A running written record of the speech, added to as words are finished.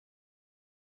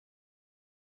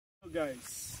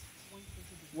Guys,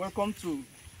 welcome to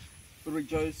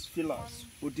Rejoice Villas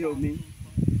Ode-Omi.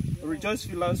 Rejoice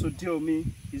Villas Ode-Omi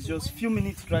is just a few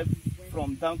minutes drive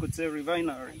from Dangote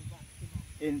Refinery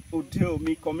in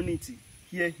Ode-Omi community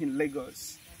here in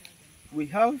Lagos. We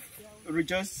have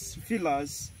Rejoice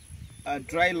Villas, a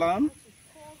dry land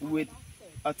with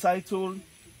a title,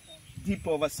 deed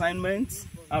of assignment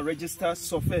and registered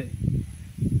survey.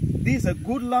 This is a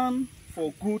good land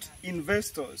for good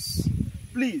investors.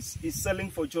 Please, it's selling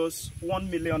for just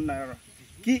 1 million naira.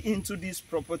 Key into this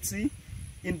property.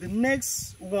 In the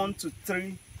next 1 to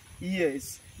 3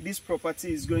 years, this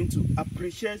property is going to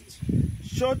appreciate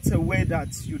short a way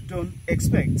that you don't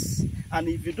expect. And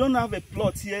if you don't have a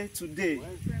plot here today,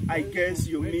 I guess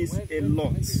you miss a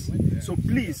lot. So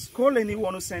please call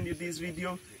anyone who send you this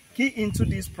video, key into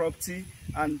this property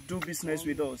and do business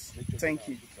with us. Thank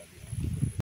you.